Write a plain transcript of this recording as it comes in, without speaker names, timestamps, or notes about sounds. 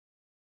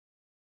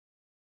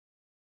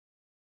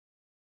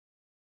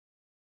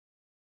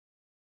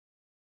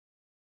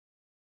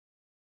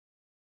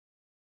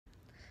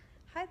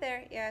Hi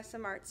there,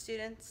 some art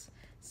students.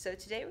 So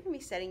today we're going to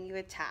be setting you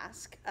a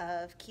task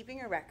of keeping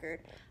a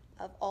record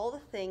of all the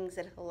things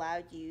that have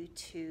allowed you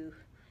to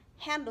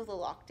handle the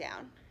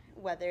lockdown,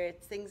 whether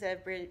it's things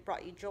that have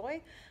brought you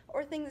joy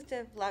or things that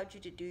have allowed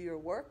you to do your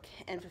work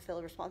and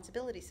fulfill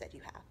responsibilities that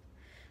you have.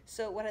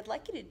 So what I'd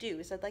like you to do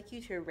is I'd like you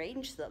to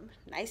arrange them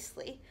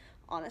nicely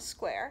on a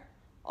square,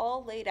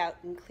 all laid out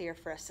and clear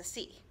for us to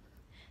see.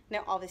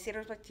 Now, obviously, I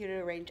don't expect you to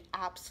arrange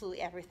absolutely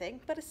everything,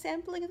 but a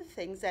sampling of the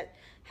things that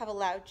have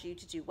allowed you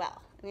to do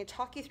well. I'm going to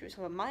talk you through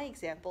some of my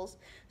examples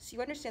so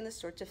you understand the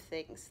sorts of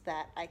things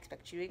that I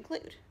expect you to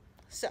include.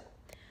 So,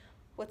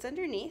 what's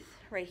underneath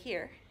right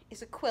here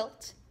is a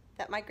quilt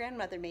that my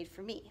grandmother made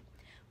for me,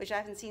 which I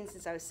haven't seen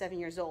since I was 7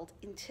 years old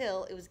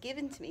until it was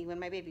given to me when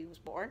my baby was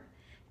born,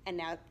 and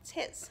now it's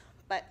his.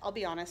 But I'll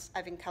be honest,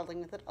 I've been cuddling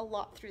with it a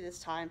lot through this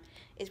time.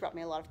 It's brought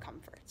me a lot of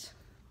comfort.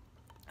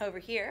 Over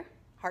here,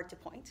 hard to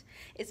point,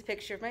 is a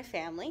picture of my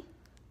family.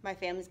 My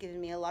family's given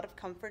me a lot of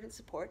comfort and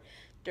support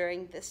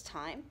during this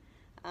time.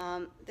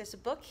 There's a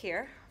book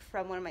here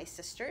from one of my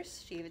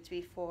sisters. She gave it to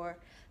me for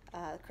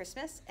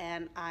Christmas,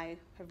 and I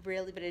have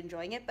really been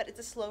enjoying it, but it's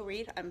a slow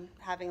read. I'm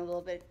having a little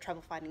bit of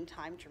trouble finding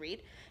time to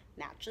read,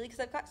 naturally, because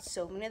I've got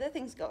so many other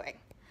things going.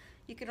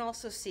 You can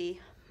also see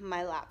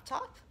my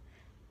laptop.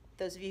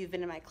 Those of you who've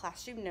been in my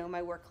classroom know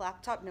my work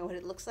laptop, know what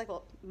it looks like.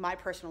 Well, my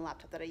personal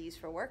laptop that I use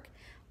for work.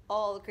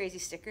 All the crazy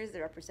stickers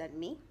that represent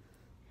me.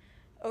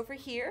 Over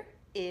here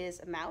is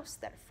a mouse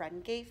that a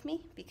friend gave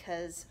me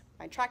because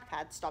my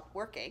trackpad stopped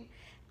working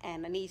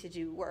and I need to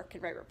do work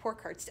and write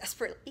report cards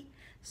desperately.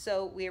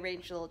 So we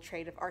arranged a little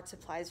trade of art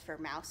supplies for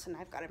a mouse, and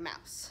I've got a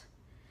mouse.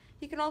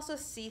 You can also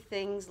see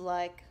things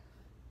like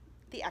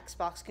the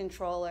Xbox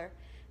controller,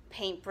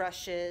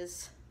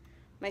 paintbrushes,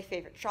 my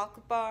favorite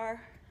chocolate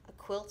bar, a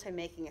quilt I'm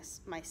making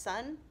my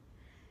son,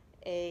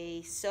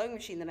 a sewing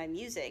machine that I'm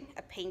using,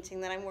 a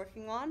painting that I'm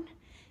working on,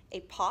 a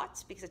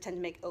pot because I tend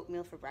to make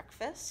oatmeal for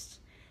breakfast,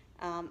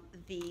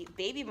 the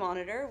baby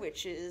monitor,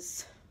 which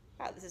is,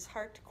 wow, this is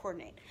hard to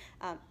coordinate,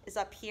 is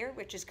up here,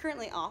 which is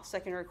currently off so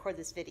I can record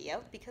this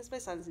video because my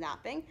son's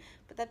napping,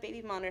 but that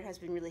baby monitor has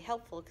been really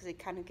helpful because it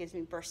kind of gives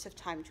me bursts of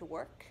time to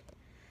work.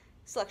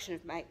 Selection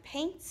of my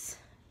paints,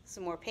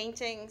 some more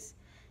paintings,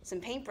 some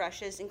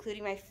paintbrushes,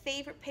 including my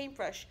favorite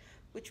paintbrush,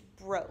 which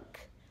broke,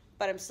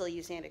 but I'm still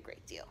using it a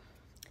great deal.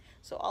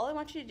 So all I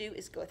want you to do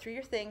is go through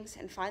your things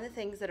and find the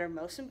things that are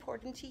most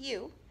important to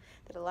you,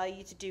 that allow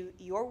you to do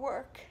your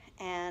work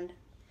and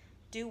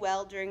do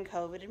well during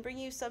COVID and bring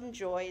you some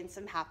joy and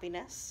some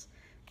happiness,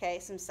 okay,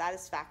 some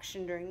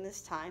satisfaction during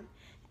this time,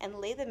 and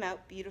lay them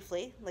out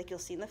beautifully like you'll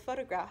see in the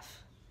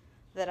photograph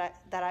that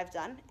I've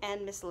done,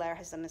 and Miss Lair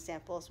has done a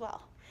sample as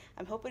well.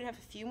 I'm hoping to have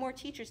a few more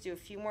teachers do a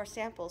few more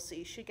samples, so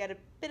you should get a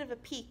bit of a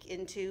peek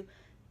into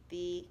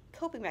the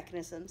coping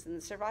mechanisms and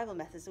the survival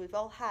methods that we've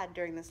all had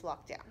during this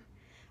lockdown.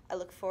 I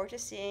look forward to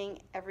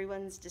seeing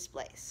everyone's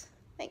displays.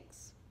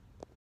 Thanks.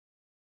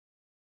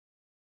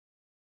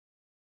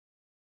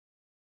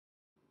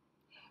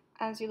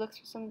 As you look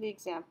through some of the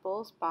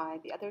examples by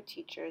the other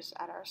teachers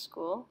at our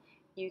school,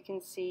 you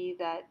can see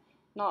that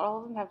not all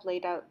of them have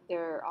laid out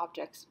their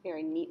objects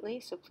very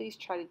neatly, so please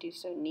try to do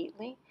so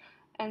neatly.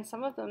 And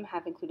some of them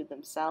have included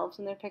themselves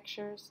in their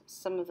pictures,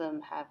 some of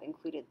them have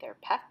included their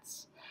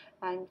pets,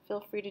 and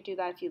feel free to do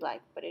that if you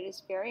like, but it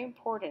is very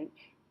important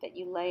that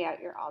you lay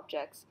out your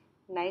objects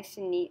nice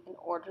and neat and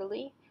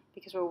orderly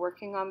because we're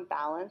working on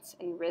balance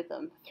and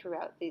rhythm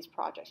throughout these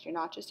projects. You're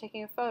not just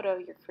taking a photo,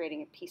 you're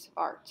creating a piece of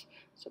art.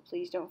 So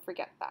please don't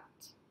forget that.